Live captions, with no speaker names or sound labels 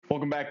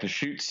Welcome back to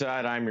Shoot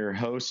Side. I'm your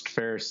host,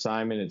 Ferris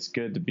Simon. It's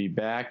good to be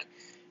back.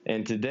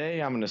 And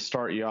today I'm going to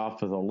start you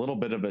off with a little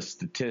bit of a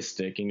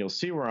statistic, and you'll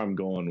see where I'm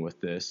going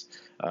with this.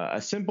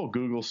 A simple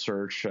Google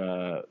search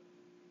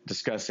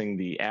discussing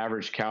the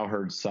average cow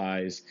herd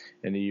size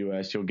in the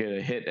U.S., you'll get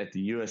a hit at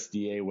the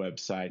USDA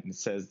website, and it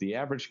says the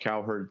average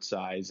cow herd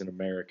size in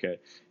America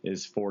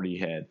is 40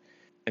 head.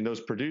 And those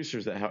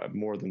producers that have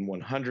more than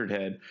 100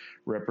 head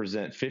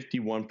represent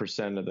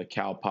 51% of the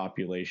cow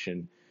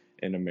population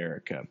in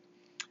America.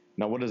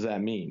 Now, what does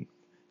that mean?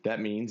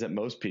 That means that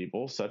most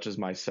people, such as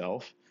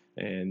myself,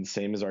 and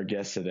same as our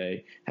guest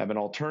today, have an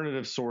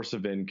alternative source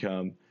of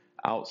income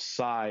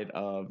outside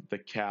of the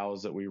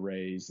cows that we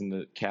raise and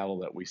the cattle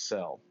that we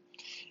sell.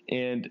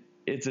 And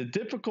it's a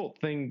difficult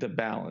thing to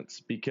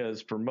balance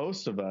because for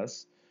most of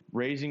us,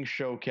 raising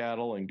show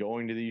cattle and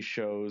going to these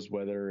shows,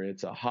 whether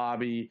it's a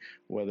hobby,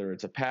 whether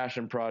it's a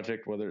passion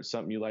project, whether it's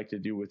something you like to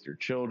do with your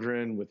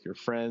children, with your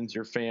friends,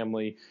 your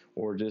family,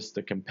 or just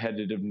the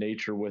competitive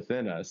nature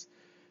within us,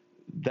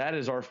 that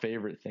is our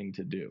favorite thing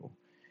to do.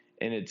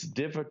 And it's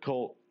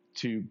difficult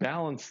to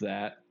balance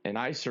that, and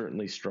I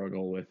certainly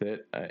struggle with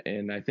it.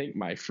 And I think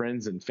my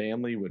friends and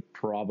family would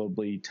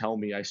probably tell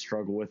me I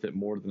struggle with it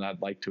more than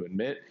I'd like to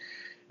admit.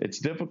 It's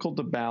difficult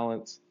to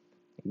balance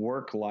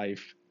work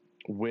life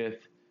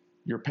with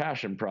your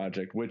passion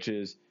project, which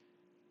is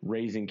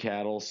raising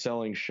cattle,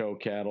 selling show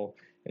cattle.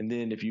 And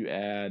then if you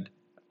add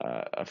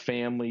a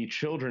family,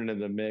 children in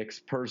the mix,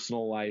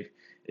 personal life,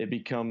 it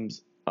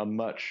becomes a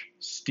much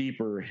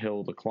steeper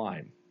hill to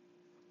climb.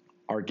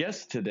 Our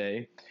guest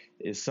today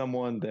is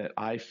someone that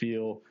I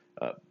feel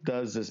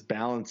does this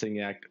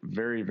balancing act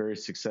very, very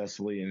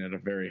successfully and at a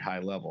very high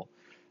level.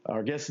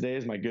 Our guest today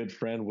is my good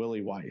friend,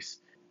 Willie Weiss.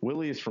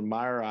 Willie is from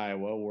Meyer,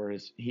 Iowa, where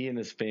he and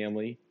his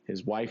family,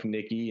 his wife,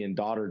 Nikki, and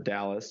daughter,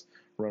 Dallas,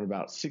 run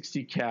about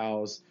 60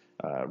 cows,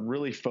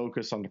 really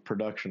focus on the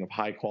production of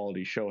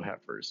high-quality show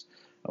heifers.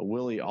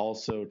 Willie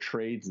also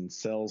trades and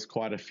sells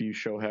quite a few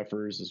show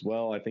heifers as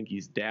well. I think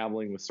he's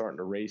dabbling with starting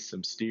to raise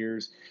some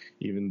steers,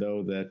 even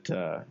though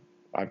that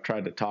I've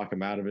tried to talk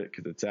him out of it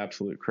because it's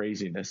absolute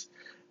craziness.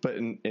 But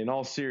in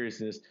all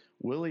seriousness,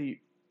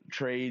 Willie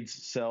trades,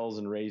 sells,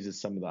 and raises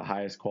some of the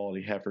highest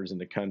quality heifers in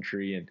the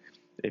country. And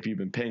if you've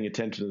been paying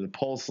attention to the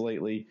Pulse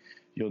lately,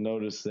 you'll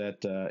notice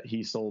that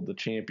he sold the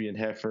champion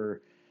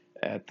heifer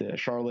at the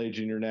Charolais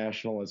Junior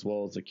National as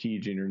well as the Key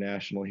Junior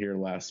National here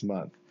last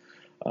month.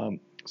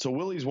 So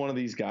Willie's one of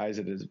these guys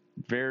that is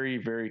very,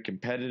 very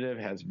competitive,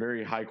 has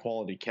very high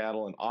quality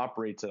cattle, and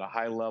operates at a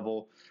high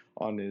level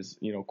on his,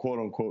 quote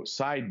unquote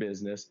side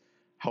business.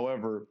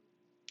 However,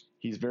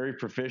 he's very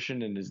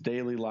proficient in his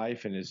daily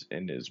life and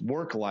his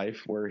work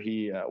life, where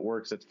he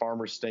works at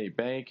Farmers State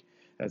Bank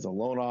as a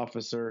loan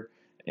officer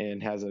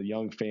and has a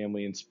young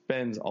family and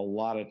spends a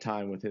lot of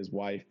time with his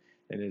wife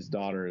and his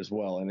daughter as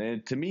well.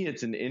 And to me,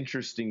 it's an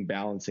interesting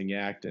balancing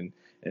act, and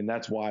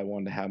that's why I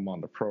wanted to have him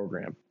on the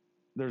program.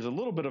 There's a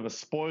little bit of a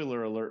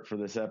spoiler alert for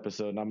this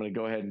episode, and I'm going to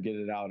go ahead and get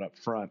it out up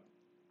front,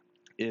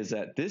 is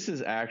that this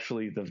is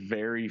actually the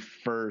very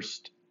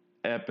first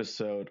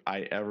episode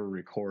I ever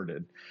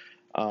recorded.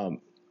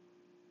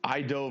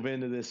 I dove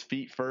into this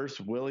feet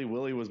first. Willie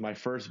was my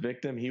first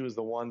victim. He was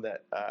the one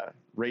that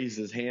raised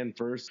his hand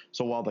first.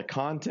 So while the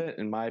content,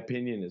 in my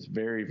opinion, is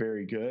very,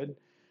 very good,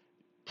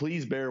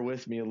 please bear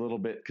with me a little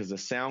bit because the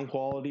sound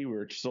quality,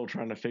 we're still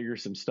trying to figure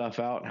some stuff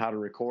out, how to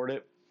record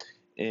it,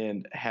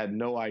 and had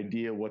no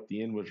idea what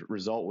the end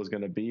result was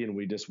going to be, and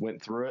we just went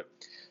through it.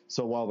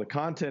 So while the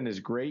content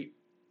is great,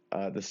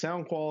 the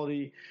sound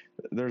quality,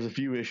 there's a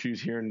few issues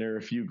here and there,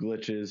 a few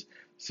glitches.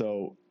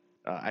 So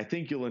I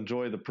think you'll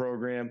enjoy the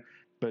program,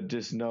 but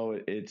just know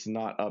it's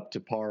not up to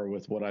par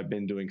with what I've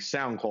been doing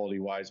sound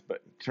quality-wise.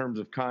 But in terms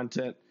of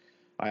content,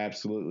 I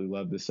absolutely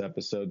love this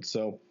episode.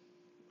 So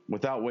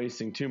without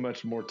wasting too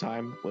much more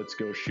time, let's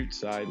go shoot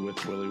side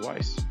with Willie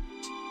Weiss.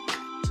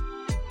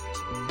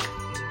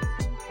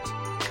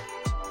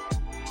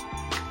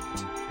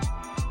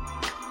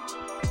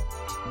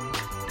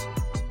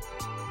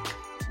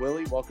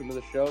 Willie, welcome to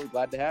the show.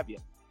 Glad to have you.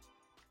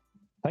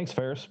 Thanks,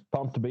 Ferris.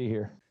 Pumped to be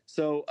here.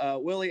 So,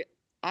 Willie,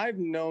 I've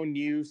known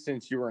you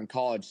since you were in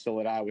college still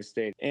at Iowa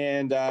State.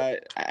 And I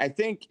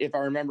think, if I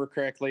remember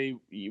correctly,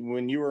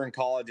 when you were in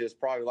college, it's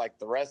probably like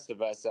the rest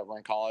of us that were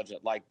in college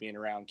that like being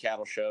around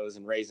cattle shows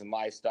and raising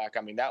livestock.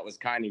 I mean, that was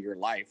kind of your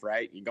life,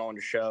 right? You going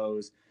to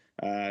shows,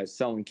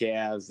 selling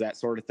calves, that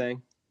sort of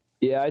thing.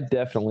 Yeah, I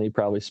definitely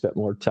probably spent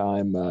more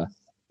time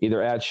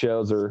either at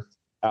shows or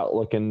out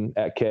looking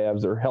at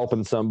calves or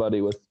helping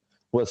somebody with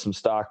some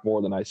stock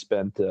more than I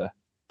spent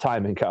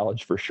time in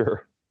college for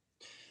sure.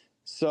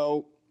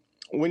 So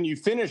when you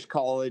finished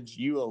college,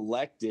 you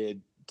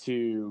elected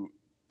to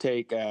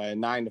take a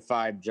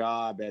 9-to-5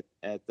 job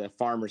at the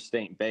Farmers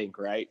State Bank,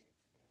 right?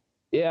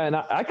 Yeah, and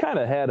I kind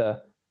of had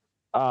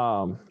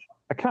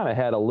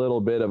a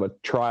little bit of a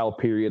trial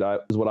period,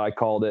 is what I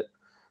called it.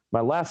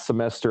 My last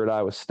semester at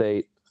Iowa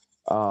State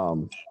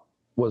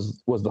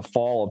was the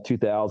fall of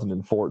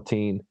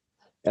 2014.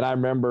 And I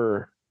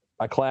remember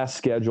my class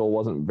schedule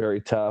wasn't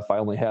very tough. I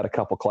only had a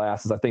couple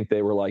classes. I think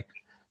they were like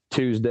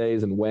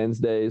Tuesdays and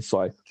Wednesdays.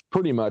 So I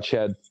pretty much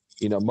had,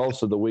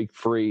 most of the week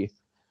free.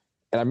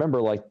 And I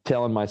remember like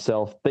telling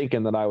myself,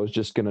 thinking that I was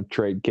just going to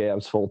trade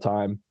calves full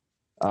time.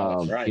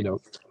 That's right.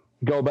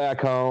 Go back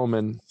home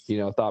and,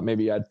 thought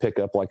maybe I'd pick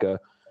up like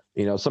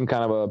some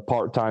kind of a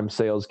part-time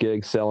sales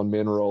gig selling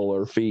mineral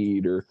or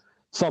feed or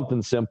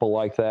something simple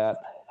like that.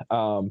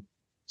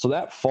 So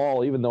that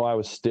fall, even though I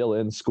was still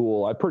in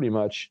school, I pretty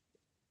much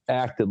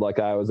acted like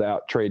I was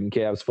out trading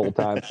calves full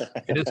time.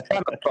 And just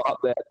kind of thought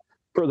that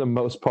for the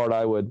most part,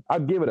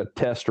 I'd give it a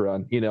test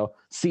run,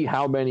 see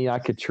how many I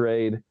could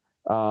trade,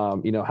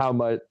 how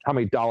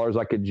many dollars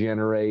I could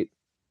generate.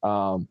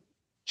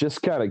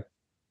 Just kind of,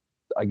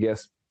 I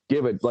guess,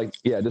 give it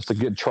just a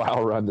good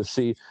trial run to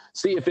see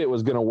if it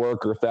was going to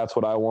work or if that's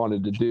what I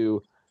wanted to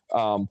do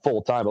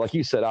full time. But like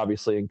you said,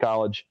 obviously in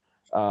college,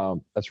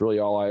 that's really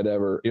all I had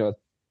ever,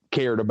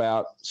 cared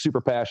about,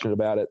 super passionate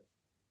about it,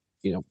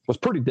 was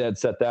pretty dead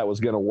set that was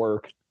going to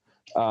work.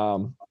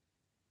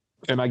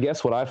 And I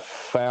guess what I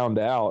found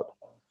out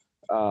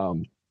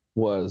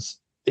was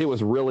it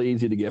was really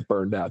easy to get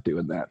burned out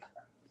doing that.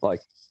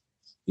 Like,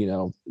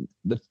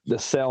 the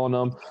selling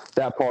them,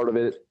 that part of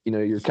it,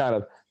 you're kind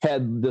of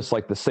had this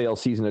like the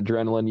sales season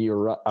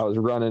adrenaline. I was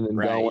running and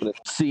going. It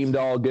seemed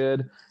all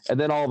good. And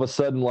then all of a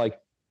sudden, like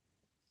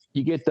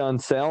you get done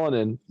selling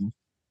and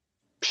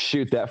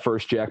shoot, that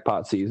first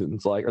jackpot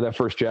season's like, or that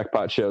first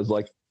jackpot show's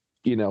like,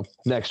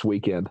 next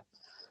weekend.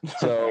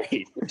 So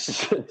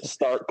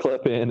start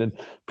clipping and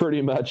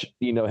pretty much,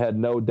 had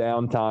no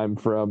downtime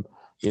from,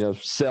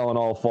 selling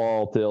all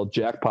fall till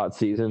jackpot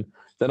season.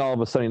 Then all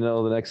of a sudden,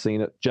 the next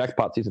thing,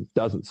 jackpot season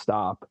doesn't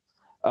stop.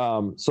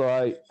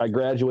 So I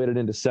graduated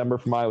in December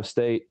from Iowa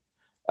State,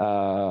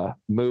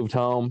 moved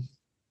home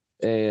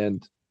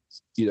and,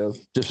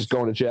 just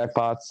going to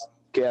jackpots,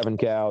 calving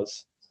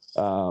cows,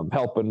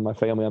 helping my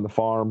family on the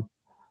farm.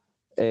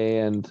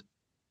 And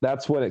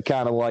that's when it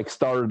kind of like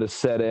started to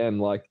set in,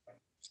 like,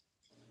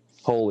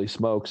 holy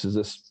smokes, is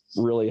this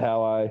really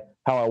how I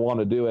want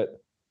to do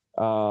it?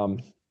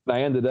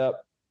 I ended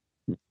up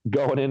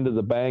going into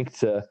the bank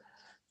to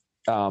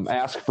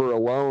ask for a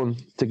loan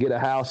to get a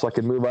house so I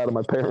could move out of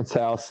my parents'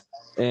 house,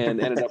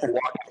 and ended up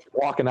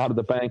walking out of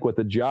the bank with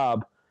a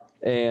job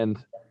and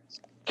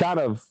kind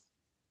of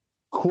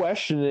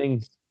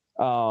questioning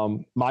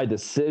my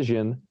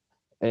decision.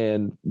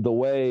 And the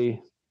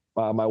way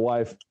my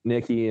wife,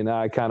 Nikki, and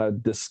I kind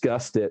of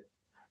discussed it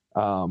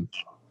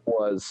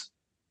was,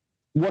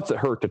 what's it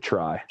hurt to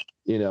try,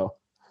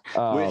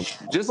 Which,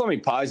 just let me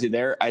pause you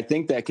there. I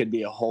think that could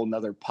be a whole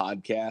nother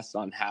podcast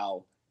on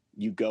how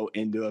you go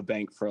into a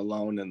bank for a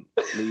loan and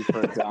leave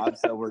for a job.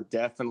 So we're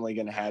definitely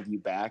going to have you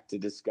back to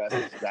discuss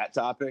that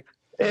topic.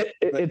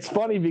 It's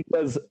funny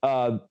because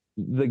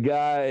the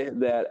guy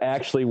that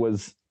actually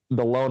was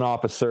the loan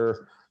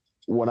officer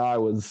when I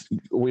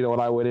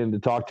went in to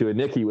talk to, and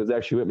Nikki was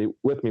actually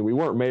with me. We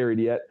weren't married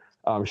yet.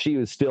 She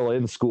was still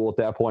in school at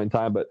that point in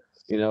time, but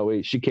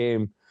she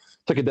came,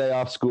 took a day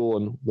off school,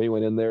 and we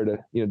went in there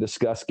to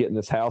discuss getting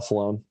this house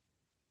loan.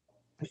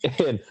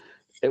 And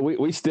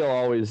we still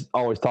always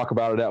talk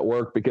about it at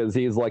work, because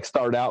he's like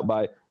started out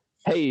by,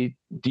 "Hey,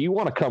 do you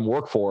want to come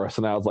work for us?"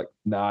 And I was like,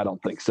 "No, I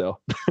don't think so."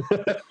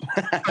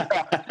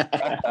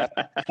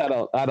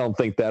 I don't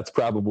think that's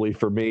probably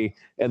for me.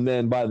 And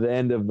then by the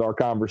end of our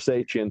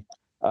conversation,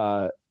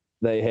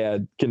 they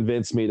had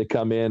convinced me to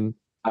come in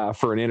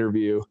for an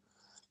interview,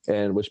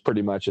 and which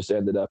pretty much just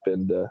ended up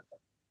in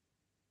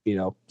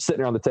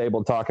sitting around the table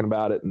and talking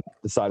about it and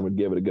deciding we'd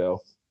give it a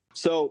go.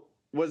 So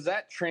was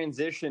that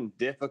transition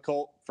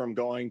difficult from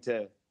going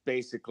to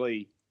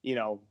basically,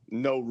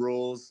 no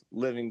rules,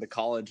 living the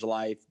college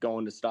life,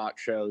 going to stock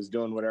shows,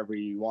 doing whatever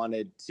you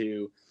wanted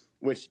to,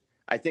 which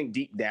I think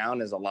deep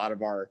down is a lot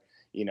of our,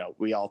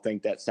 we all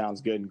think that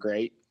sounds good and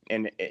great.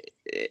 And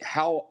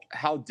how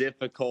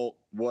difficult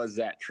was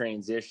that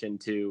transition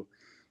to,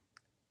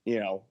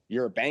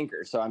 you're a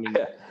banker. So, I mean,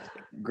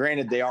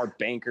 granted, they are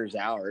bankers'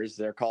 hours.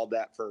 They're called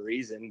that for a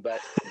reason, but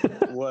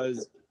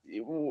was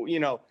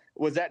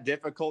that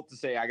difficult to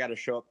say, I got to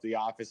show up to the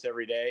office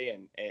every day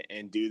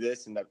and do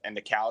this, and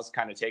the cows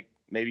kind of take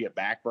maybe a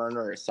back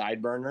burner or a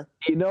side burner?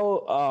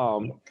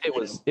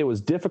 It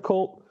was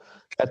difficult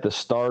at the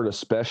start,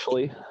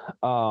 especially.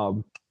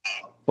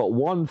 But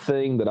one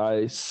thing that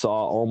I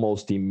saw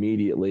almost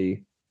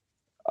immediately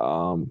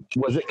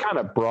was it kind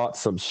of brought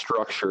some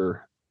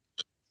structure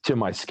to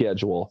my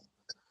schedule.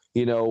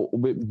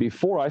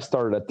 Before I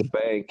started at the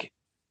bank,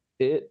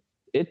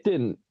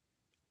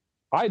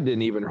 I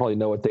didn't even really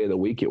know what day of the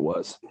week it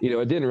was.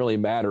 It didn't really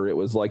matter. It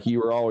was like I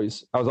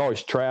was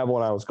always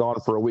traveling. I was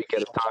gone for a week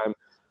at a time,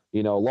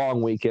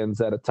 long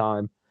weekends at a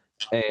time.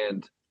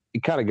 And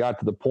it kind of got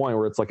to the point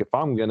where it's like, if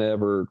I'm going to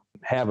ever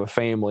have a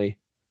family,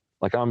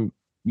 like I'm,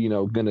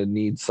 going to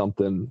need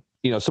something,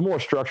 some more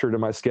structure to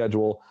my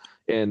schedule.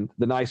 And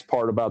the nice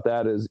part about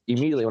that is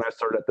immediately when I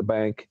started at the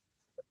bank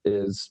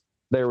is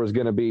there was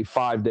going to be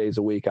 5 days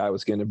a week. I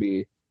was going to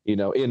be,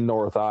 in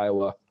North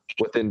Iowa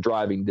within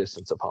driving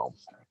distance of home.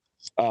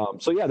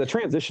 So yeah, the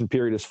transition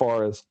period as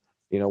far as,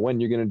 when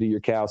you're going to do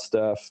your cow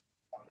stuff,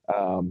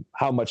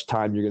 how much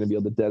time you're going to be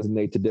able to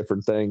designate to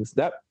different things.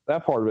 That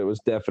part of it was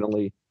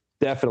definitely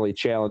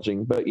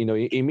challenging. But,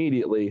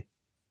 immediately,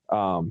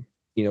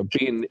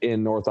 being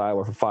in North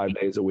Iowa for 5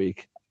 days a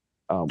week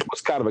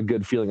was kind of a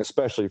good feeling,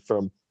 especially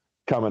from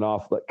coming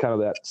off kind of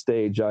that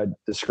stage I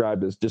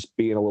described as just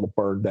being a little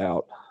burned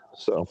out.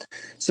 So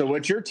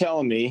what you're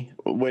telling me,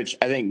 which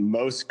I think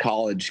most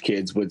college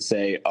kids would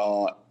say,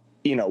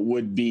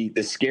 would be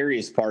the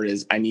scariest part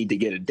is I need to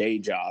get a day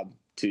job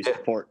to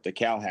support the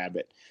cow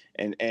habit.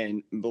 And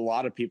a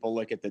lot of people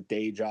look at the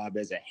day job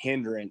as a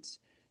hindrance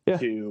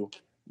to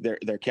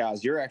their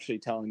cows. You're actually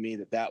telling me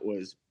that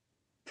was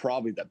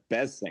probably the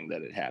best thing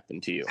that had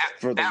happened to you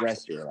for the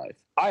rest of your life.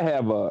 I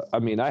have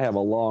a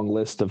long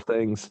list of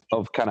things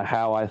of kind of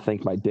how I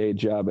think my day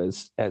job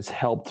has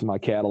helped my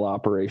cattle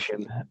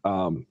operation.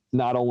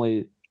 Not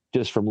only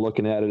just from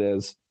looking at it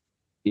as,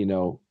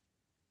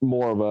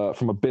 more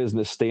from a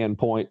business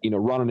standpoint,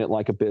 running it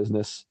like a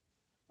business.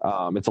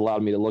 It's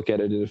allowed me to look at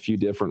it in a few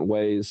different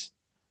ways.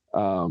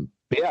 But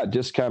yeah,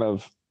 just kind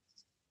of,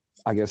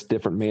 I guess,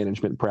 different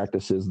management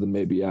practices than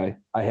maybe I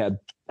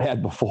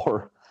had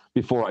before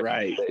I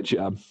got a day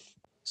job.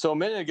 So a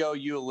minute ago,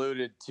 you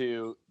alluded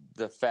to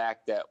the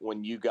fact that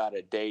when you got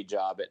a day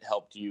job, it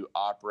helped you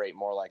operate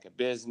more like a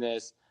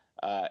business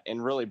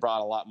and really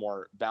brought a lot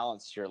more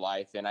balance to your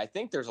life. And I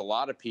think there's a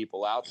lot of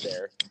people out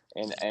there,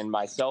 and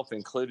myself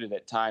included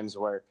at times,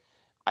 where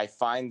I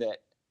find that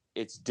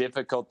it's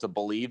difficult to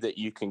believe that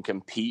you can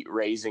compete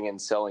raising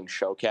and selling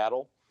show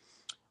cattle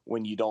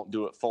when you don't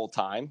do it full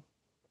time.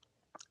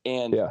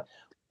 And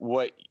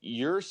what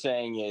you're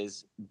saying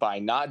is by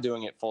not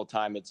doing it full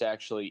time, it's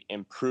actually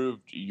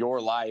improved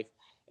your life.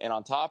 And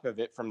on top of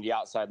it, from the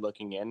outside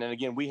looking in, and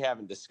again, we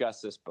haven't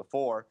discussed this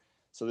before,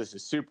 so this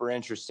is super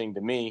interesting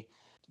to me.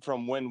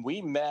 From when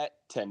we met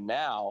to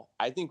now,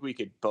 I think we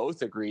could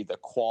both agree the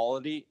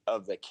quality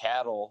of the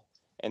cattle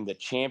and the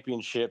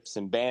championships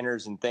and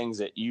banners and things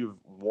that you've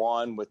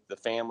won with the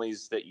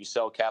families that you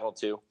sell cattle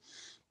to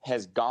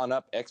has gone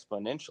up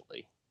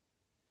exponentially.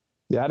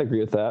 Yeah, I'd agree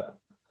with that.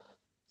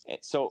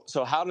 So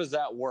how does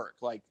that work?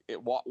 Like,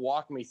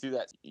 walk me through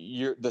that.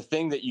 The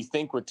thing that you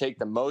think would take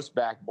the most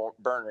back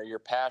burner, your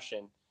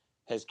passion,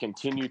 has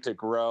continued to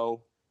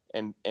grow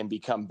and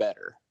become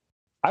better.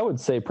 I would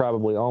say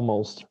probably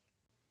almost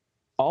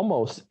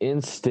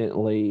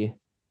instantly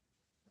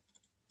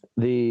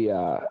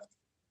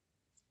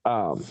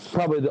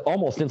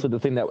almost instantly the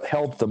thing that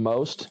helped the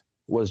most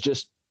was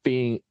just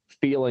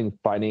feeling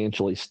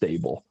financially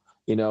stable.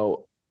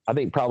 I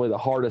think probably the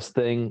hardest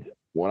thing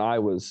when I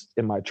was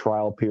in my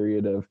trial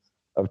period of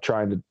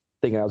trying to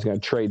think I was going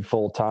to trade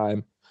full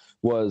time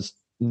was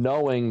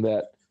knowing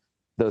that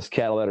those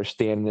cattle that are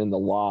standing in the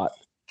lot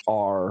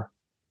are,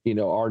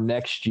 our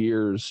next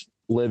year's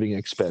living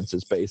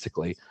expenses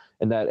basically.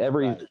 And that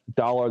every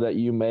dollar that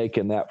you make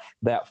in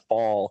that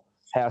fall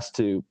has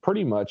to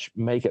pretty much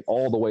make it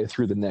all the way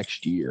through the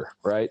next year.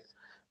 Right.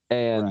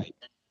 And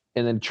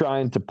then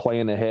trying to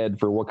plan ahead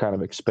for what kind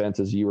of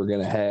expenses you were going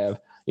to have.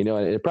 And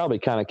it probably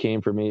kind of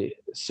came for me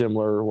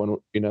similar when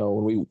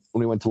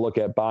we went to look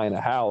at buying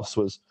a house,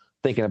 was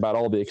thinking about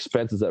all the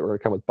expenses that were going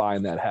to come with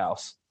buying that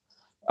house.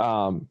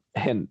 And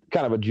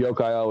kind of a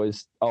joke I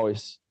always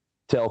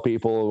tell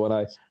people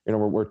when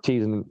they're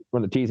teasing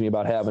me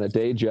about having a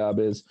day job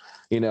is,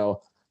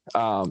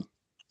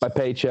 my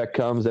paycheck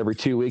comes every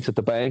 2 weeks at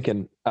the bank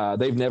and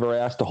they've never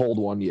asked to hold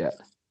one yet,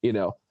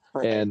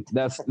 and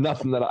that's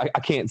nothing that I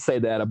can't say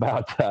that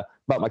about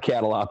my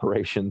cattle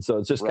operation. So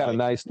it's just kind of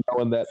nice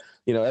knowing that,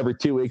 every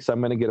 2 weeks I'm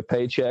going to get a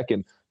paycheck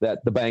and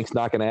that the bank's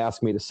not going to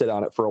ask me to sit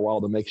on it for a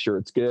while to make sure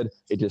it's good.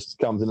 It just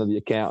comes into the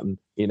account and,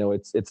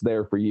 it's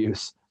there for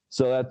use.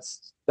 So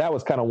that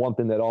was kind of one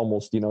thing that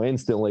almost,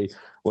 instantly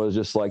was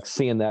just like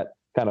seeing that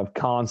kind of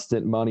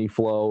constant money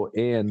flow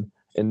in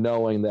and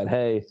knowing that,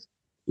 hey,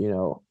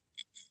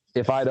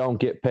 if I don't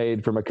get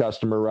paid from a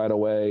customer right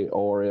away,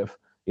 or if,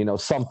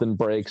 something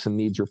breaks and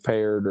needs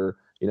repaired, or,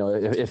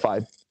 if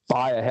I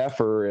buy a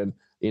heifer and,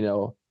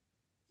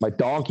 my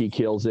donkey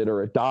kills it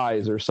or it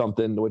dies or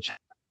something, which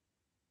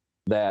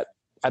that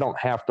I don't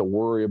have to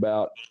worry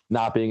about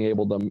not being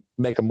able to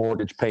make a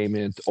mortgage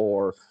payment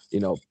or,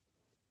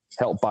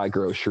 help buy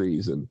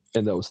groceries and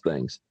those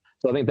things.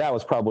 So I think that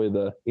was probably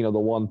the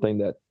one thing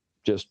that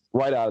just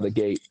right out of the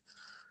gate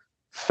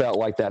felt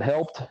like that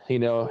helped,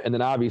 and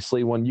then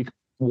obviously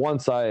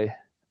once I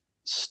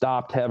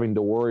stopped having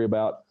to worry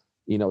about,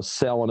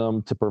 selling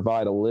them to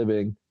provide a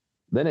living,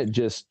 then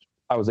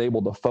I was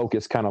able to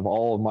focus kind of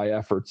all of my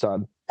efforts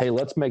on, hey,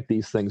 let's make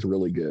these things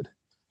really good.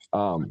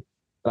 And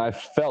I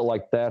felt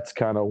like that's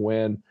kind of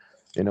when,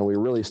 we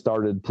really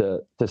started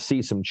to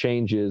see some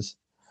changes,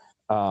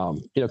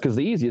 because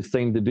the easiest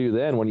thing to do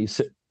then when you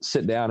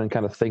sit down and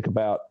kind of think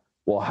about,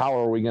 well, how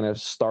are we going to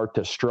start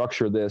to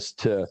structure this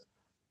to,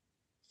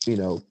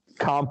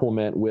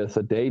 complement with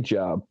a day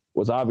job,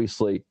 was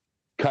obviously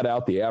cut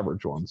out the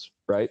average ones.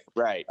 Right.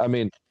 I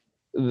mean,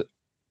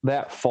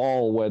 that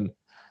fall when,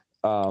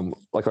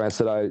 like I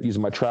said, I used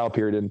my trial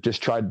period and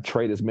just tried to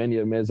trade as many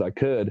of them as I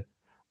could.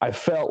 I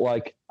felt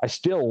like I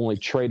still only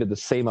traded the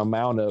same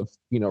amount of,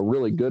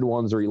 really good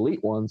ones or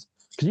elite ones,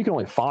 because you can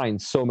only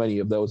find so many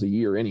of those a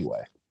year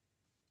anyway.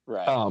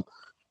 Right.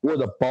 Where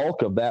the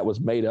bulk of that was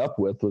made up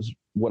with was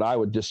what I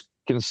would just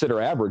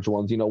consider average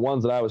ones,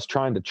 ones that I was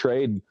trying to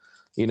trade,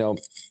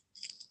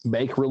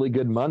 make really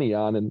good money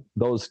on. And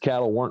those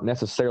cattle weren't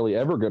necessarily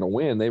ever going to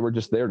win. They were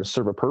just there to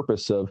serve a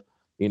purpose of,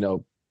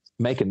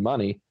 making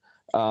money.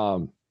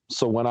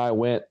 So when I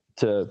went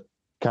to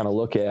kind of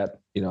look at,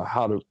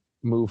 how to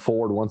move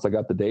forward once I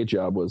got the day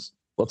job, was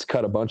let's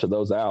cut a bunch of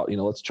those out.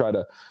 Let's try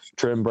to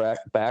trim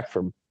back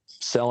from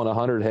selling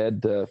 100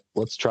 head to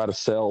let's try to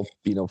sell,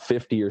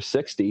 50 or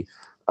 60,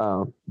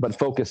 but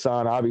focus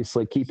on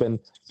obviously keeping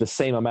the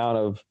same amount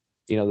of,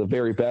 the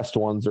very best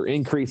ones, or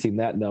increasing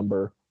that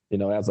number,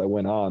 as I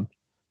went on.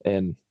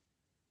 And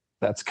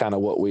that's kind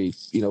of what we,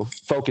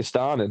 focused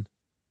on, and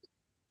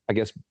I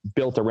guess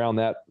built around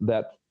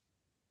that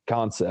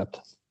concept.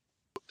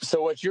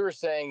 So what you were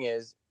saying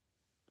is,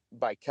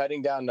 by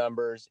cutting down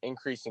numbers,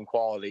 increasing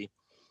quality.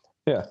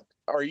 Yeah.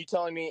 Are you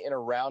telling me in a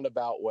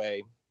roundabout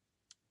way,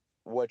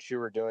 what you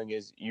were doing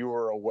is you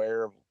were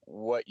aware of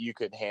what you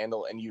could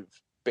handle, and you've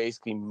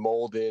basically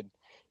molded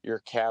your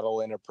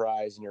cattle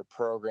enterprise and your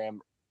program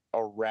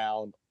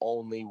around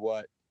only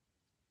what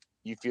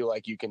you feel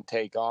like you can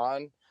take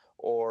on,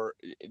 or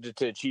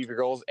to achieve your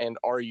goals? And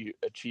are you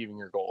achieving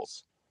your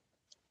goals?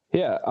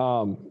 Yeah.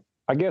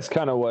 I guess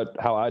kind of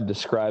how I'd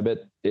describe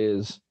it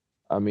is,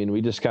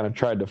 we just kind of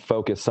tried to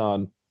focus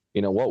on,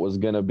 what was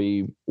going to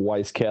be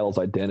Weiss Cattle's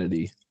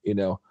identity,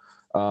 and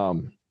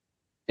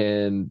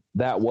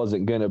that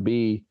wasn't going to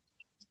be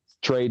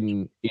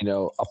trading,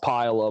 a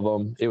pile of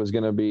them. It was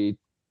going to be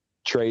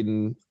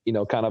trading,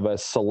 kind of a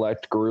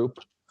select group,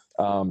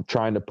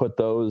 trying to put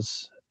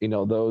those,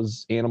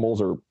 those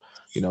animals, or,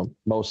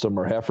 most of them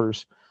are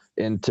heifers,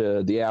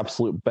 into the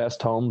absolute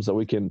best homes that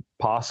we can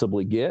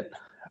possibly get.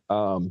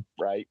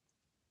 Right.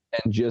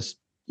 And just,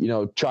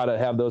 try to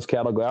have those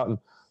cattle go out and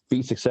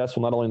be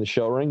successful, not only in the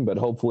show ring, but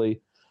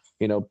hopefully,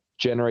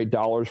 generate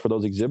dollars for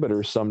those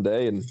exhibitors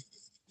someday. And,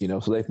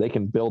 so they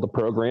can build a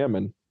program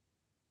and,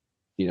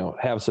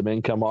 have some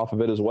income off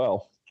of it as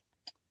well.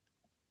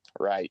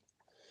 Right.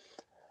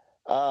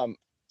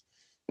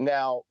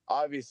 Now,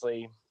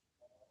 obviously,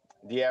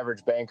 the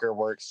average banker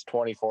works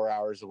 24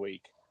 hours a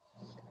week,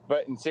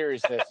 but in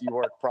seriousness, you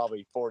work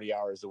probably 40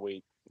 hours a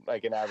week,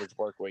 like an average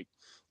work week.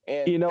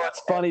 And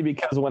it's funny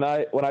because when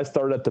I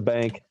started at the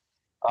bank,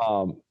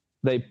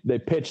 they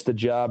pitched the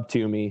job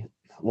to me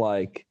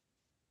like,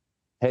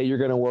 hey, you're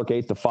going to work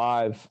 8 to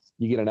 5.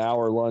 You get an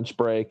hour lunch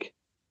break.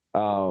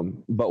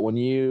 But when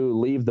you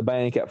leave the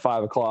bank at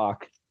 5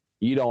 o'clock,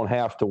 you don't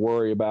have to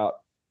worry about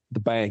the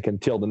bank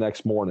until the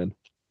next morning.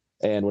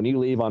 And when you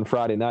leave on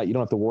Friday night, you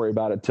don't have to worry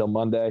about it till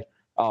Monday.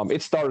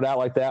 It started out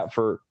like that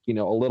for, a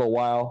little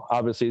while.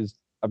 Obviously, as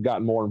I've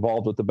gotten more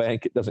involved with the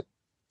bank, it doesn't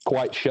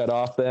quite shut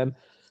off then.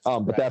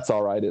 But right. That's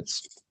all right.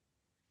 It's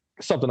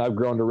something I've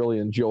grown to really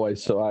enjoy.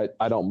 So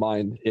I don't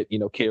mind it,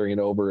 carrying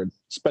over and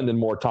spending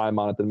more time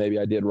on it than maybe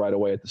I did right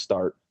away at the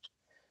start.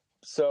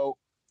 So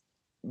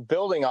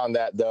building on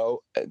that,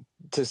 though,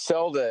 to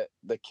sell the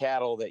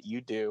cattle that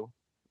you do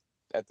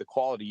at the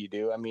quality you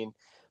do,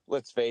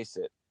 let's face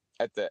it,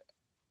 at the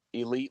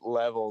elite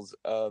levels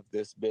of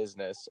this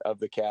business, of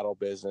the cattle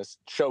business,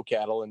 show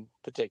cattle in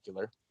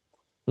particular,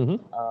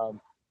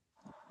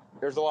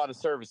 there's a lot of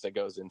service that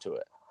goes into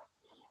it.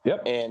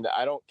 Yep. And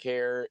I don't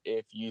care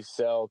if you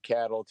sell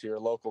cattle to your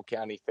local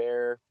county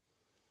fair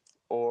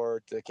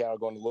or to cattle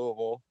going to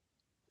Louisville,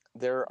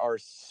 there are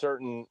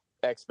certain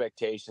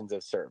expectations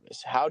of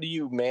service. How do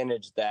you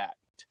manage that?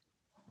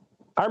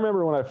 I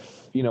remember when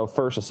I,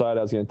 first decided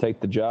I was going to take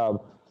the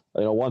job,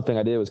 one thing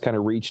I did was kind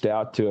of reached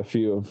out to a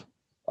few of,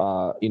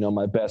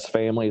 my best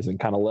families and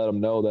kind of let them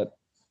know that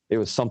it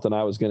was something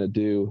I was going to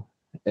do.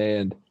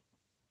 And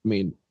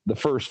the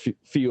first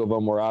few of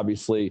them were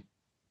obviously,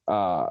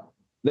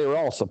 they were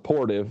all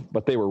supportive,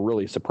 but they were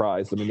really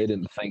surprised. They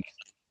didn't think,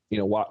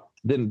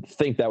 didn't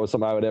think that was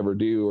something I would ever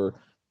do, or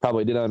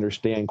probably didn't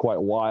understand quite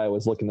why I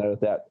was looking at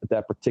it at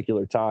that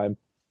particular time.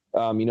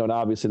 And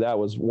obviously that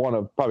was one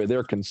of probably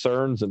their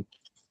concerns, and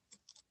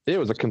it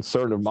was a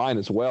concern of mine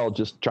as well,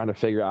 just trying to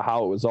figure out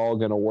how it was all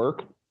going to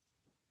work.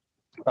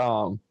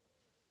 When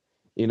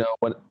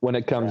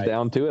it comes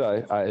down to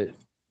it, I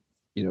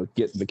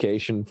get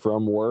vacation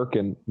from work,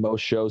 and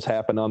most shows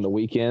happen on the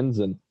weekends,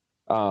 and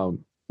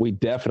we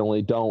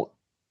definitely don't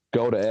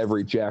go to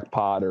every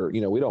jackpot, or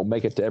we don't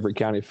make it to every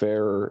county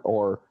fair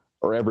or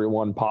every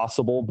one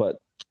possible. But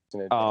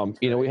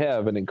we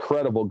have an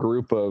incredible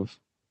group of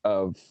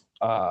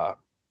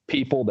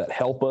people that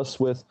help us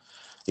with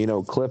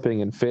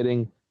clipping and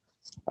fitting.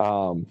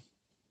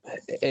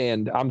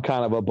 And I'm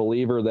kind of a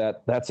believer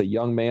that that's a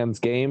young man's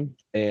game.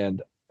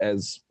 And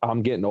as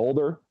I'm getting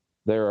older,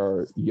 there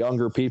are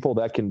younger people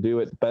that can do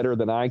it better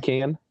than I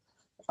can.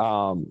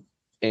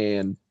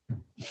 And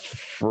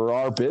for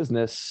our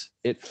business,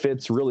 it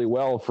fits really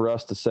well for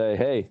us to say,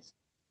 hey,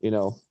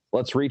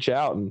 let's reach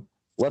out and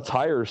let's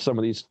hire some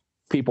of these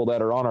people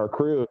that are on our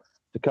crew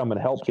to come and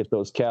help get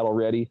those cattle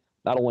ready.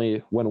 not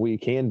only when we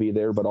can be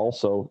there, but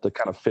also to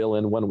kind of fill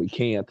in when we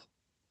can't.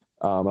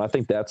 And I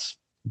think that's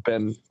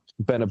been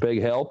a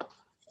big help.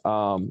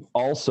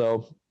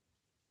 Also,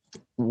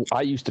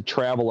 I used to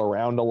travel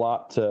around a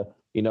lot to,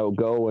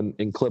 go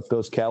and clip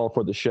those cattle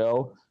for the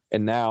show.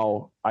 And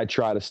now I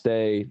try to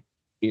stay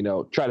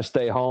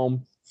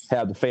home,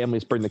 have the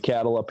families bring the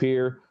cattle up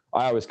here.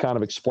 I always kind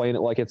of explain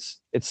it like it's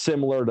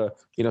similar to,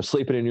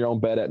 sleeping in your own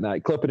bed at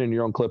night, clipping in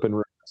your own clipping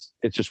room.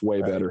 It's just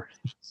way better.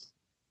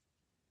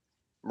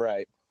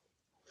 Right.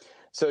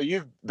 So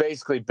you've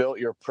basically built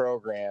your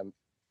program,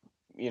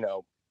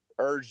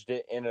 urged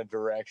it in a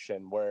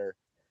direction where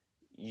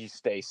you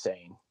stay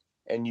sane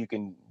and you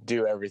can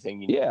do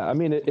everything you need. Yeah. I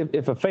mean,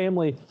 if a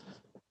family,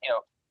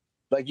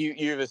 like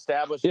you've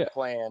established a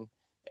plan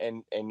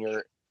and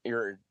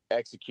you're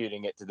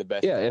executing it to the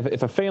best. Yeah.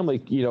 If a family,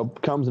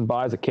 comes and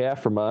buys a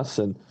calf from us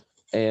and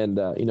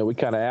we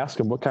kind of ask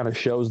them what kind of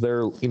shows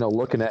they're,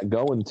 looking at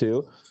going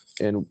to,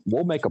 and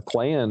we'll make a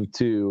plan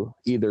to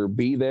either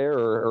be there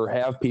or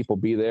have people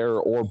be there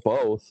or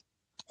both,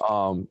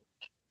 on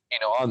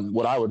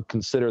what I would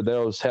consider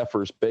those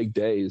heifers big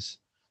days.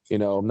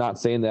 I'm not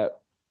saying that,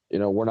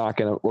 we're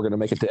going to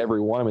make it to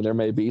every one. I mean, there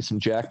may be some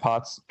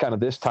jackpots kind of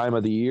this time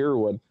of the year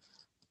when,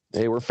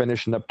 hey, we're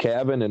finishing up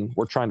calving and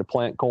we're trying to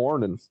plant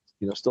corn and,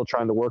 still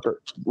trying to work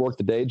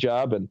the day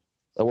job. And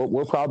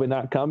we're probably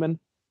not coming.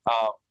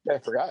 I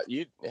forgot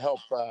you help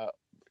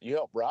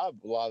Rob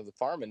a lot of the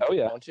farming. Oh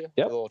yeah. Don't you?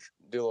 Yep. Do a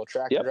little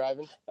tractor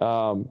driving.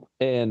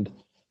 And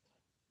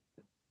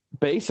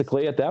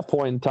basically at that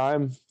point in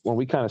time when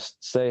we kind of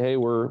say, hey,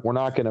 we're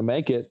not going to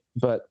make it,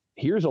 but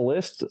here's a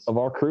list of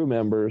our crew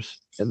members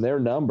and their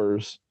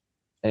numbers.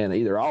 And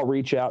either I'll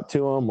reach out to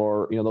them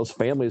or, those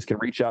families can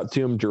reach out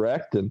to them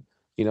direct and,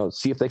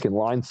 see if they can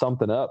line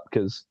something up.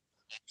 Cause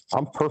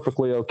I'm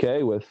perfectly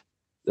okay with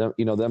them,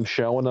 them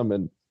showing them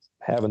and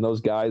having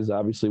those guys.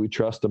 Obviously we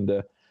trust them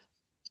to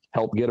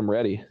help get them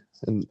ready.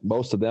 And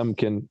most of them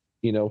can,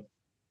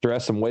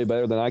 dress them way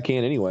better than I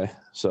can anyway.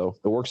 So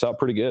it works out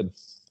pretty good.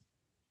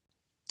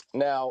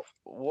 Now,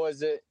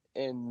 was it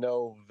in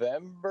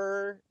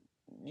November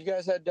you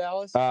guys had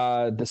Dallas?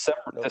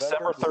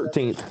 December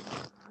 13th.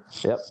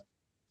 Yep.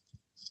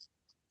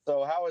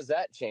 So how has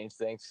that changed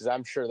things? Because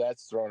I'm sure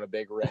that's thrown a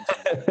big wrench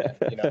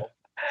in,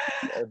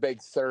 a big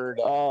third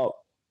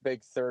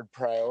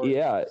priority.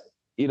 Yeah.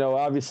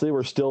 Obviously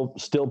we're still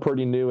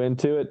pretty new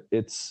into it.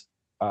 It's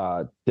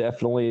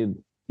definitely,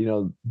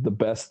 the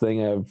best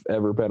thing I've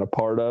ever been a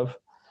part of.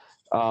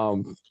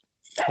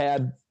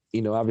 Had,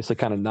 obviously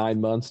kind of 9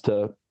 months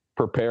to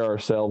prepare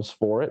ourselves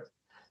for it.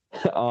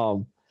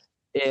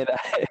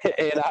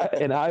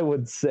 And I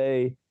would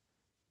say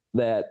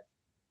that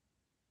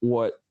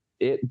what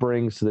it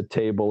brings to the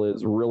table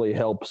is really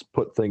helps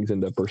put things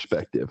into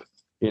perspective.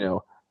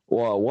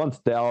 Once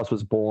Dallas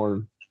was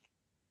born,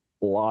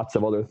 lots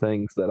of other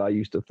things that I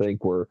used to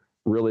think were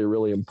really,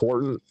 really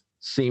important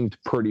seemed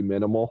pretty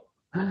minimal.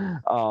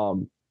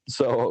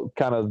 So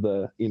kind of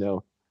the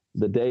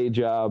day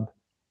job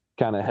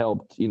kind of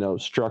helped,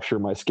 structure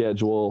my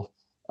schedule.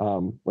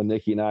 When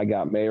Nikki and I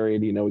got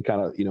married, we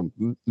kind of,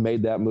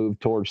 made that move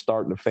towards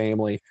starting a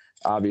family,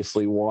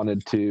 obviously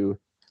wanted to,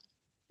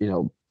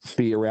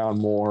 be around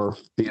more,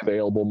 be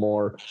available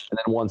more. And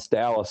then once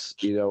Dallas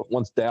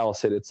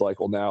hit, it's like,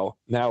 well,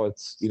 now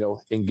it's,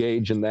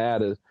 engage in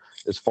that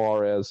as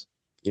far as,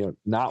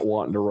 not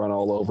wanting to run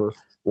all over,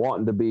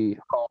 wanting to be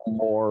home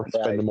more,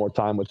 spending more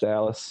time with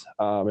Dallas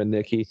and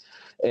Nikki.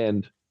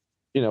 And,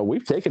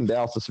 we've taken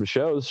Dallas to some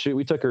shows. She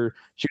was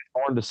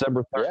born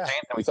December 13th,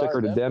 and we took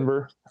her to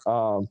Denver.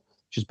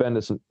 She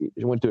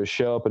went to a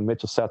show up in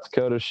Mitchell, South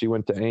Dakota. She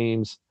went to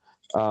Ames.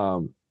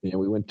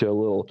 We went to a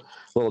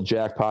little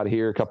jackpot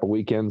here a couple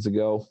weekends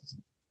ago.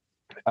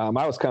 I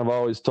was kind of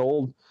always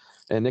told,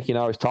 and Nikki and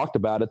I always talked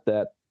about it,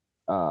 that,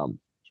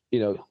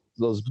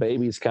 those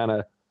babies kind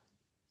of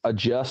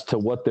adjust to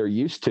what they're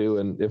used to.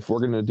 And if we're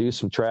going to do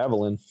some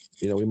traveling,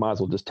 we might as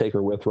well just take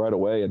her with right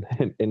away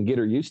and get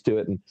her used to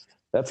it. And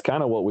that's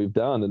kind of what we've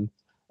done.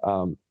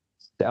 And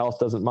Dallas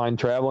doesn't mind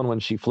traveling.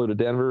 When she flew to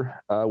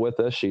Denver with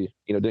us, she,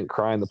 didn't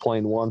cry in the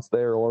plane once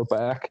there or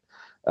back.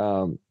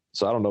 So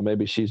I don't know,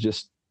 maybe she's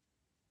just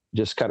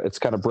it's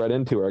kind of bred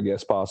into her, I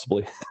guess,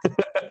 possibly.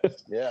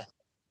 Yeah.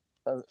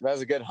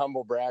 That's a good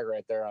humble brag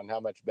right there on how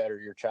much better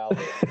your child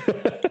is.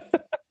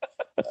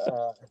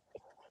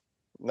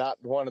 Not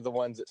one of the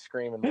ones that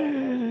scream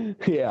and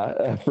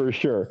yeah, for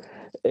sure.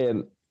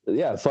 And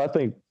yeah, so I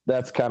think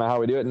that's kind of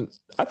how we do it. And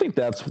I think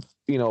that's,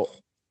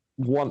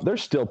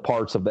 there's still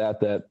parts of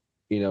that,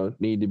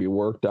 need to be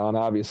worked on,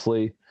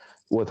 obviously,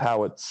 with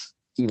how it's,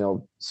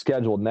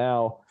 scheduled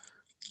now.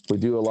 We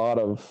do a lot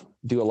of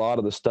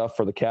the stuff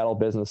for the cattle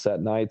business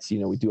at nights.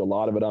 We do a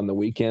lot of it on the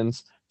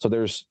weekends. So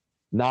there's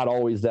not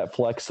always that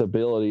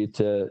flexibility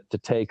to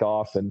take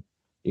off and,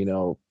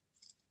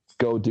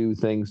 go do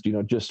things,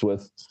 just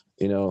with,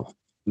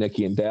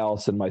 Nikki and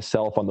Dallas and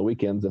myself on the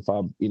weekends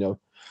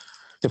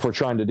if we're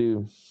trying to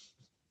do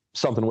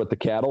something with the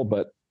cattle.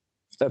 But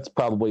that's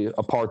probably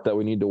a part that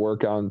we need to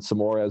work on some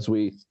more as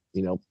we,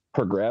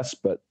 progress,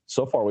 but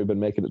so far we've been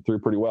making it through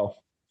pretty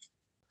well.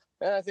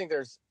 And I think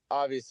there's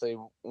obviously,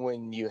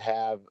 when you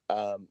have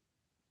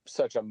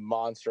such a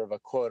monster of a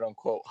quote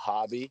unquote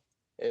hobby,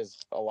 is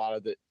a lot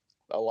of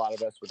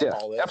us would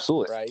call it.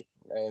 Absolutely. Right.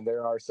 And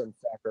there are some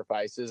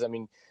sacrifices. I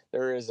mean,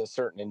 there is a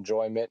certain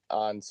enjoyment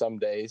on some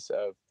days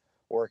of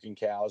working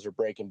cows or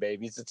breaking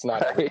babies. It's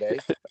not every day.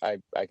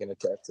 I can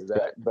attest to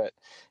that, but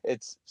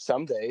it's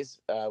some days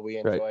we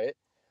enjoy it.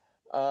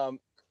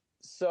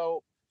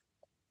 So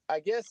I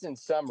guess in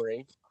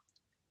summary,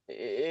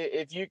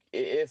 if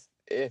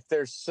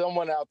there's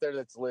someone out there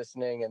that's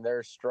listening and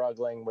they're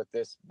struggling with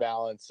this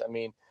balance, I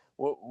mean,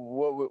 what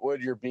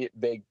would your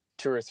big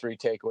 2 or 3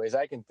 takeaways?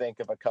 I can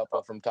think of a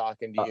couple from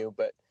talking to you,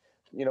 but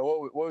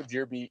what would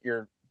your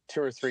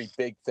 2 or 3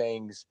 big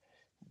things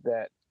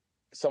that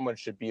someone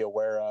should be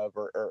aware of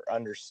or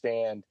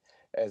understand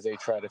as they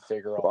try to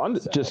figure out? Well, I'm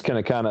just kind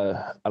of,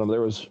 I don't know,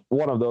 there was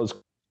one of those a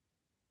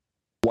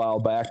while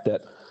back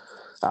that,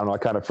 I don't know, I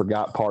kind of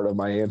forgot part of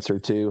my answer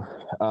to,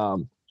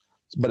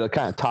 but it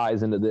kind of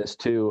ties into this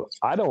too.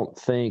 I don't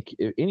think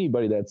if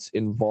anybody that's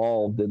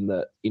involved in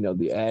the,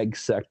 the ag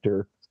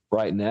sector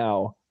right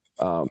now,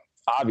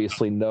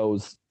 obviously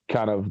knows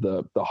kind of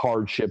the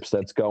hardships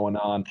that's going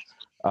on.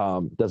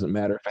 Doesn't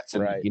matter if it's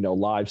in,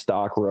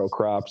 livestock, row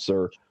crops,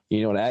 or, an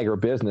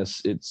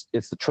agribusiness,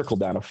 it's the trickle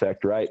down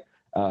effect, right?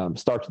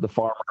 Starts with the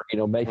farmer,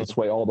 make its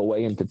way all the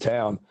way into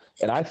town.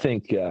 And I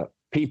think,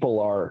 people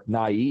are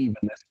naive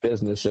in this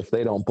business if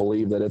they don't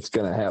believe that it's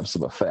going to have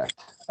some effect.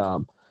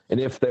 And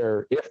if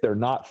they're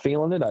not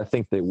feeling it, I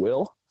think they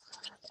will.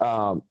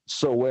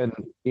 So when,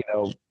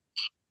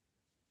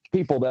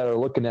 people that are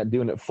looking at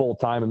doing it full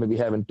time and maybe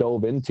haven't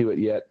dove into it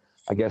yet,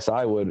 I guess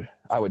I would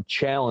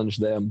challenge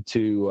them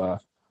to,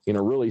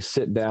 really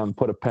sit down,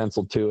 put a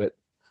pencil to it,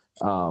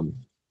 and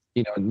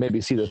maybe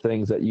see the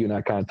things that you and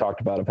I kind of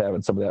talked about, of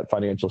having some of that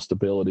financial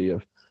stability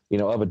of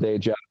a day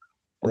job.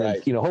 And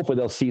right. then, hopefully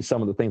they'll see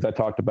some of the things I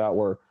talked about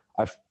where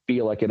I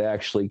feel like it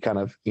actually kind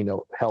of,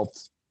 help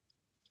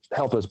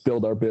us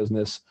build our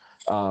business,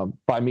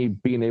 by me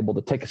being able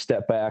to take a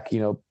step back,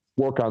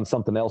 work on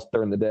something else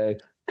during the day,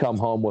 come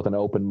home with an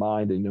open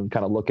mind, and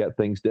kind of look at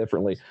things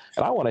differently.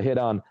 And I want to hit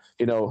on,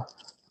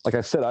 like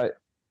I said, I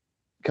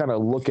kind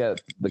of look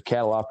at the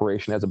cattle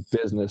operation as a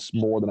business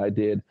more than I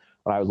did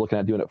when I was looking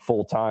at doing it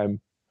full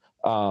time.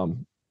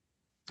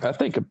 I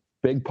think a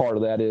big part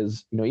of that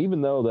is,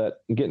 even though that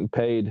I'm getting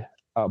paid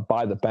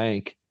by the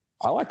bank,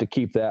 I like to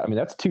keep that. I mean,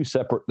 that's two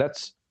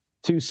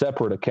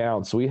separate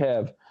accounts. We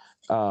have,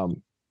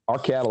 our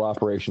cattle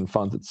operation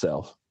funds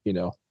itself,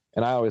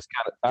 and I always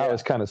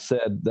kind of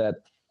said that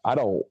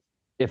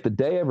if the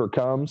day ever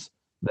comes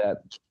that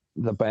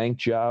the bank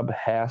job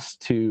has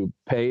to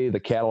pay the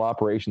cattle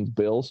operations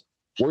bills,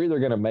 we're either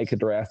going to make a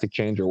drastic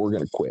change or we're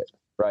going to quit.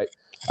 Right.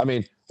 I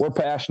mean, we're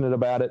passionate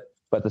about it,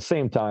 but at the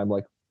same time,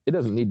 like, it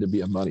doesn't need to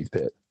be a money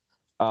pit.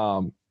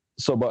 But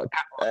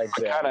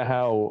kind of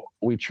how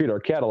we treat our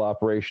cattle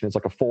operation is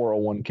like a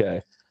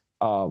 401k.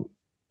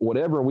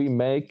 Whatever we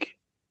make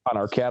on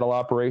our cattle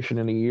operation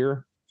in a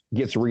year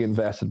gets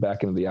reinvested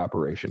back into the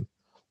operation,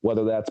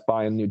 whether that's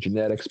buying new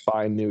genetics,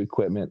 buying new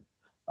equipment.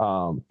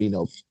 We're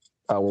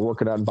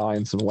working on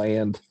buying some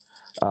land,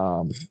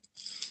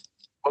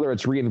 whether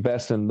it's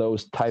reinvesting in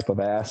those type of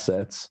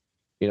assets,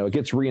 it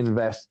gets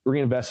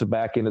reinvested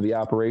back into the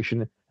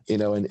operation,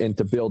 and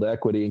to build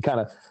equity, and kind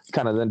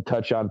of then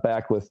touch on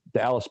back with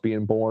Dallas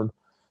being born,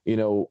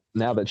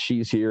 now that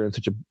she's here and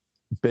such a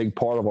big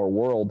part of our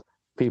world,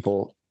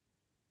 people,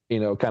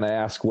 kind of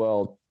ask,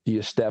 well, do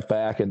you step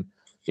back and,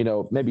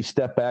 maybe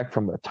step back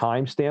from a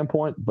time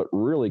standpoint, but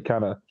really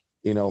kind of,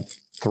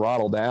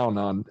 throttle down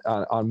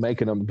on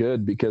making them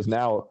good, because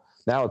now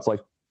it's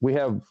like we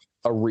have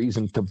a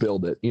reason to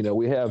build it.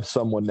 We have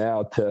someone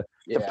now to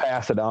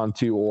pass it on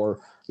to, or,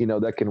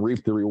 that can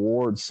reap the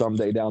rewards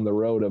someday down the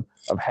road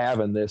of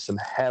having this and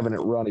having it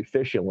run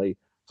efficiently.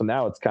 So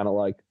now it's kind of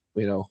like,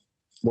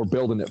 we're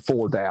building it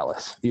for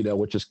Dallas,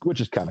 which is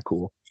kind of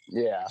cool.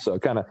 Yeah. So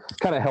it kind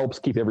of helps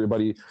keep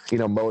everybody,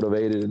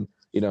 motivated, and,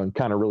 and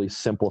kind of really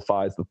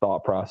simplifies the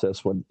thought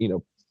process when,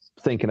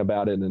 thinking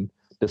about it and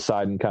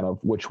deciding kind of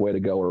which way to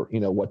go, or,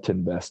 what to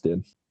invest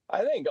in.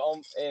 I think,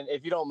 and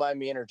if you don't mind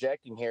me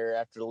interjecting here,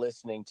 after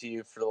listening to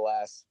you for the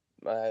last,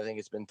 I think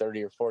it's been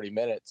 30 or 40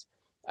 minutes,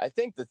 I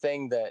think the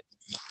thing that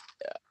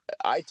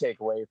I take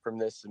away from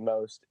this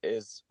most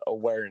is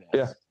awareness.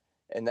 Yeah.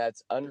 And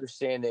that's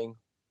understanding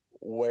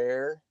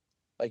where,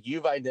 like,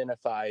 you've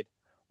identified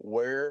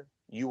where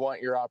you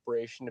want your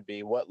operation to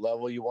be, what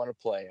level you want to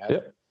play at,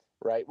 yep.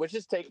 right? Which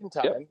is taking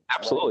time. Yep.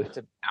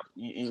 Absolutely.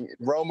 Right?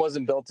 Rome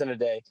wasn't built in a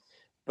day.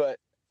 But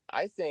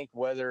I think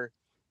whether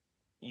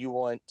you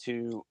want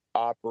to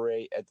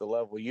operate at the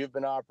level you've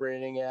been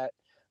operating at,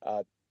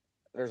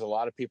 there's a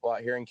lot of people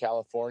out here in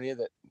California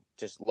that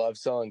just love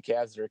selling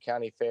calves at our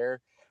county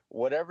fair.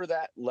 Whatever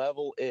that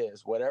level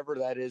is, whatever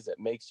that is that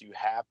makes you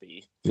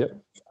happy, yep.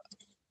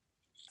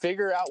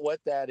 Figure out what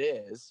that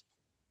is,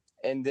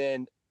 and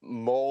then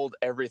mold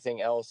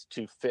everything else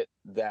to fit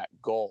that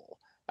goal.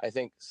 I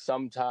think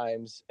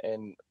sometimes,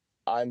 and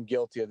I'm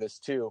guilty of this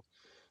too,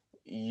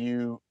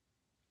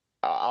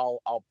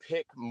 I'll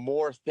pick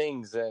more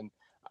things than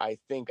I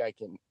think I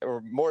can,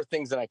 or more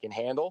things than I can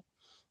handle,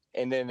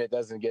 and then it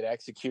doesn't get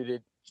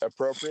executed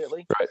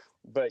appropriately. Right.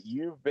 But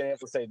you've been able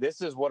to say,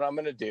 this is what I'm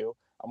going to do.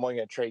 I'm only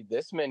going to trade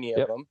this many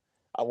of them.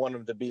 I want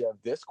them to be of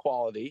this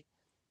quality.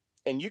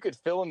 And you could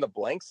fill in the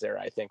blanks there,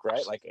 I think,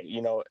 right? Like,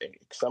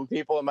 some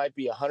people it might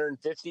be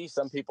 150,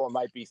 some people it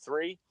might be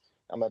 3.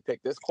 I'm going to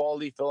pick this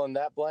quality, fill in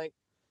that blank.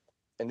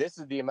 And this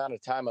is the amount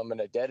of time I'm going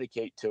to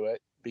dedicate to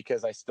it,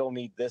 because I still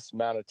need this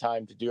amount of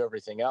time to do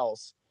everything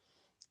else,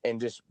 and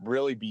just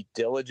really be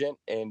diligent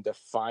in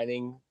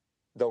defining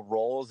the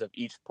roles of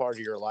each part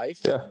of your life.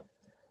 Yeah.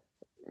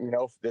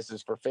 This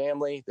is for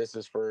family, this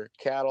is for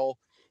cattle,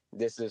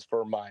 this is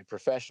for my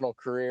professional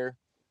career.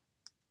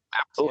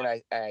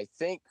 Absolutely. And I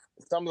think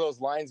some of those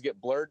lines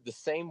get blurred the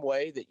same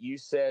way that you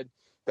said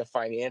the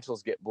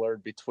financials get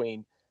blurred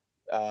between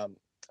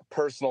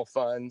personal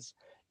funds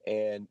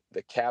and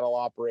the cattle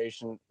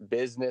operation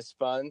business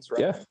funds,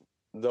 right? Yeah.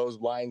 Those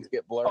lines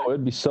get blurred. Oh,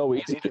 it'd be so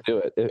easy to do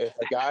it. If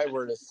a guy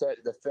were to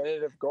set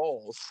definitive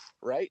goals,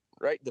 right?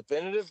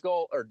 Definitive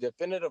goal or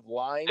definitive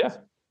lines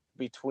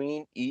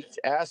between each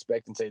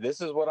aspect, and say, this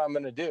is what I'm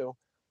going to do.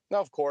 Now,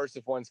 of course,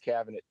 if one's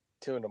calving at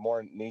 2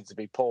 a.m. needs to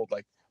be pulled,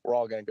 like, we're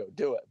all going to go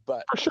do it.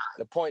 But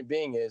the point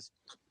being is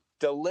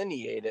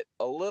delineate it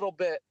a little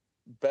bit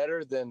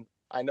better than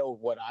I know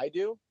what I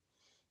do.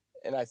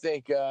 And I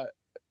think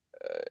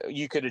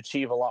you could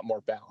achieve a lot more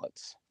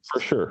balance.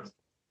 For sure.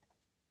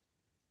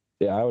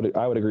 Yeah,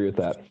 I would agree with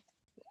that.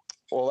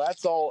 Well,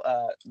 that's all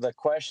the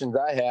questions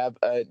I have.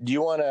 Do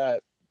you want to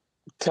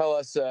tell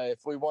us if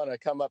we want to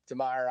come up to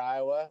Meyer,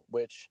 Iowa,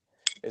 which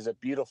is a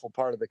beautiful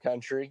part of the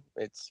country?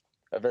 It's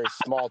a very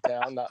small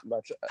town, not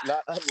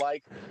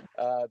unlike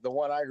the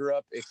one I grew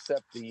up,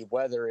 except the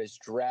weather is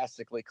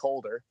drastically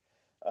colder.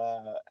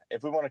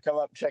 If we want to come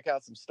up and check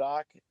out some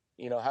stock,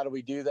 how do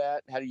we do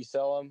that? How do you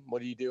sell them?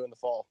 What do you do in the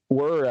fall?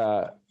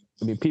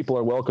 People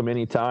are welcome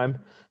anytime.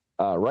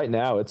 Right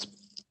now, it's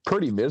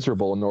pretty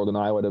miserable in northern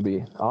Iowa, to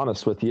be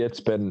honest with you.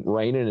 It's been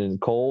raining and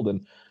cold,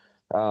 and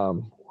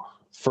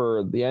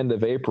for the end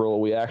of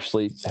April, we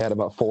actually had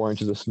about 4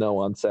 inches of snow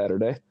on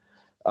Saturday.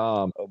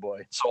 Oh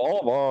boy! So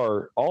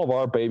all of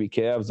our baby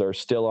calves are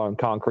still on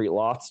concrete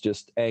lots,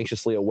 just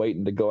anxiously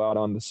awaiting to go out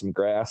onto some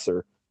grass,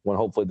 or when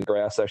hopefully the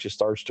grass actually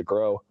starts to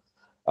grow.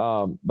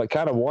 But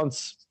kind of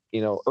once,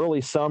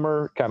 early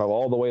summer, kind of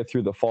all the way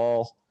through the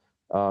fall,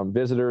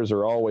 visitors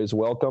are always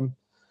welcome.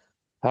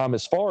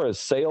 As far as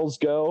sales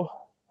go,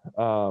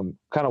 kind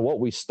of what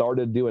we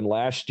started doing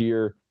last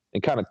year,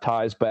 and kind of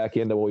ties back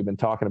into what we've been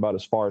talking about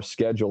as far as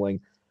scheduling.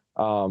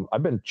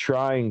 I've been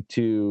trying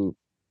to,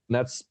 and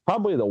that's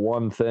probably the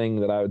one thing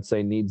that I would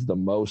say needs the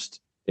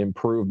most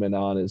improvement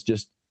on, is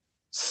just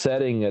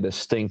setting a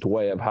distinct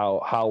way of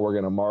how we're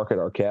going to market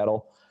our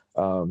cattle.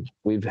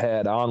 We've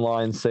had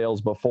online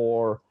sales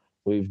before.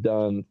 We've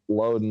done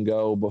load and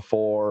go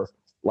before.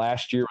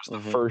 Last year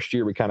was the first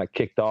year we kind of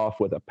kicked off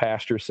with a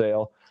pasture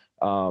sale.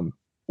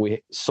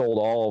 We sold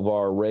all of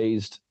our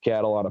raised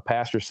cattle on a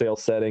pasture sale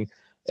setting,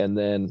 and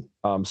then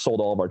sold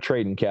all of our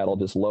trading cattle,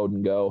 just load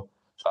and go.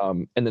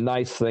 And the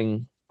nice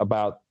thing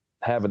about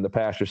having the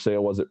pasture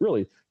sale was it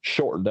really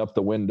shortened up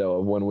the window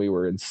of when we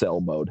were in sell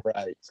mode.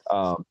 Right.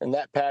 And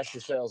that pasture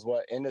sale is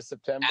what, end of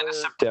September? End of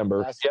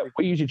September. Yeah,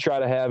 we usually try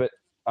to have it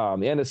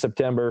the end of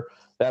September.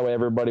 That way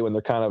everybody, when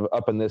they're kind of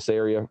up in this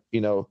area,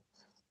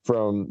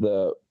 from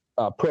the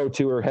Pro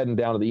Tour heading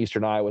down to the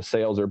Eastern Iowa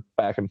sales are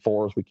back and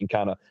forth, we can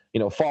kind of,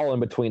 fall in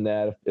between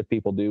that if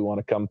people do want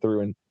to come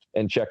through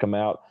and check them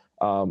out.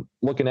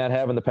 Looking at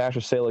having the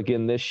pasture sale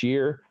again this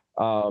year.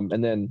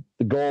 And then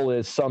the goal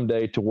is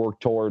someday to work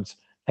towards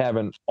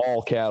having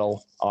all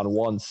cattle on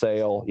one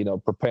sale,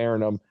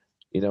 preparing them,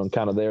 and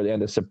kind of there the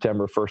end of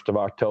September, 1st of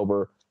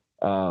October,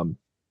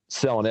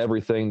 selling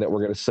everything that we're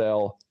going to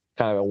sell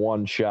kind of a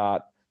one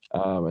shot.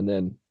 And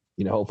then,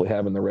 hopefully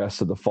having the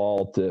rest of the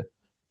fall to,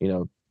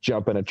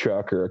 jump in a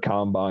truck or a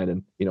combine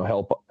and,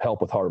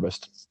 help with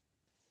harvest.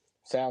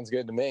 Sounds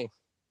good to me.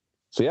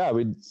 So yeah,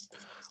 we'd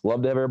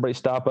love to have everybody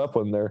stop up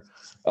when they're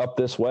up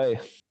this way.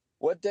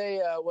 What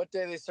day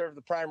they serve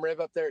the prime rib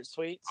up there at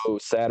Sweets? Oh,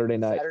 Saturday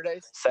night.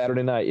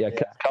 Saturday night. Yeah.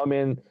 Come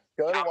in.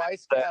 Go to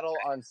Weiss Cattle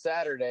on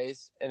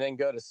Saturdays, and then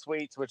go to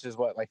Sweets, which is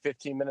what, like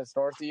 15 minutes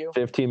north of you?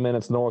 15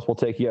 minutes north. We'll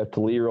take you up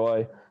to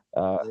Leroy.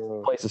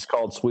 Place is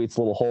called Sweets,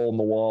 little hole in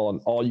the wall,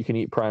 and all you can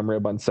eat prime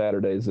rib on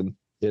Saturdays. And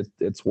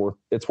it's worth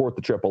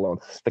the trip alone.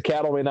 The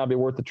cattle may not be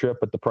worth the trip,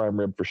 but the prime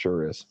rib for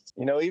sure is.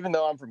 Even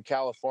though I'm from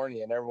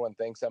California and everyone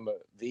thinks I'm a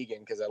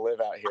vegan because I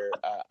live out here,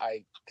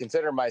 I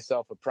consider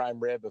myself a prime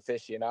rib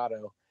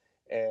aficionado,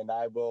 and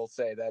I will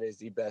say that is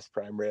the best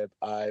prime rib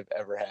I've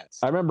ever had.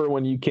 I remember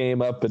when you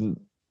came up and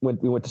we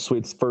went to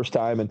Sweets the first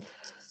time, and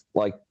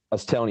like I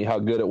was telling you how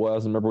good it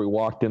was. I remember we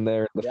walked in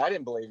there. I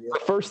didn't believe you.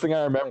 The first thing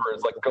I remember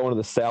is like going to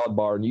the salad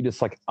bar, and you just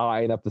like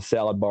eyeing up the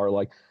salad bar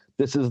like,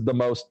 this is the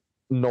most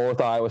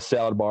North Iowa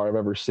salad bar I've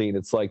ever seen.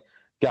 It's like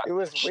it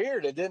was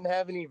weird. It didn't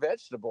have any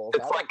vegetables.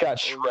 It's like got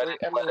shredded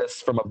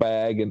lettuce from a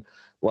bag, and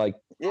like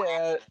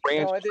I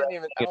don't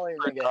even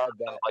think it had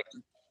that. Like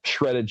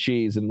shredded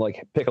cheese and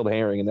like pickled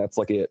herring, and that's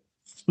like it.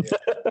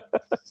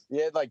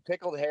 Yeah, like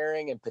pickled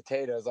herring and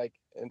potatoes. Like,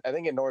 I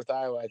think in North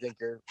Iowa, I think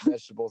your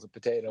vegetables a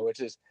potato,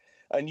 which is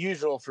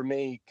unusual for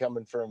me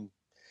coming from.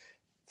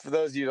 For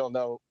those of you who don't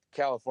know,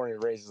 California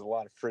raises a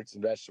lot of fruits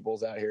and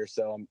vegetables out here,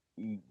 so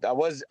it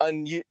was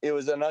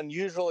an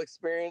unusual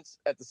experience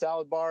at the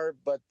salad bar,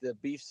 but the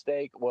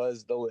beefsteak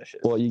was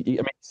delicious. Well,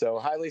 so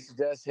highly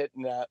suggest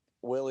hitting that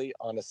Willie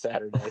on a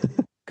Saturday.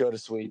 Go to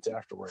Sweets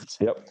afterwards.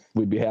 Yep,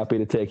 we'd be happy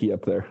to take you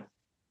up there.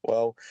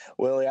 Well,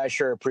 Willie, I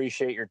sure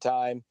appreciate your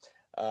time.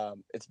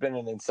 It's been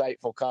an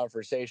insightful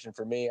conversation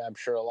for me. I'm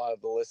sure a lot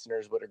of the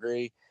listeners would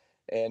agree,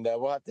 and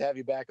we'll have to have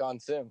you back on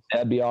soon.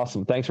 That'd be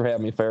awesome. Thanks for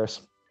having me,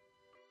 Ferris.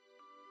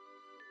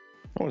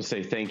 I want to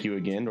say thank you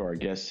again to our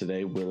guest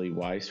today, Willie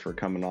Weiss, for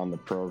coming on the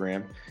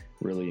program.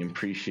 Really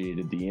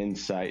appreciated the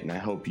insight, and I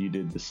hope you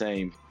did the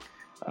same.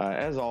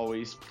 As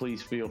always,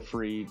 please feel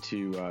free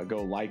to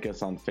go like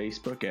us on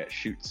Facebook at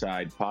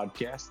Shoot-Side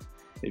Podcast.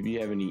 If you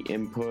have any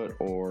input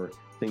or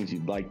things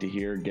you'd like to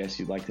hear, guests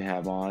you'd like to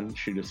have on,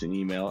 shoot us an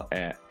email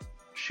at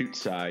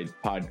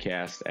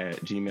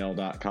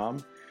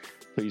shootsidepodcast@gmail.com.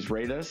 Please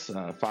rate us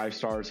 5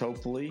 stars,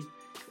 hopefully,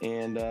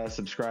 and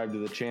subscribe to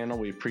the channel.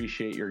 We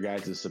appreciate your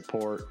guys'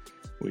 support.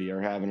 We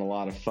are having a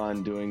lot of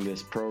fun doing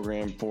this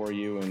program for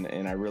you,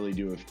 and I really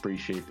do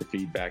appreciate the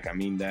feedback. I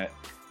mean that.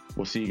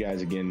 We'll see you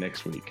guys again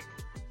next week.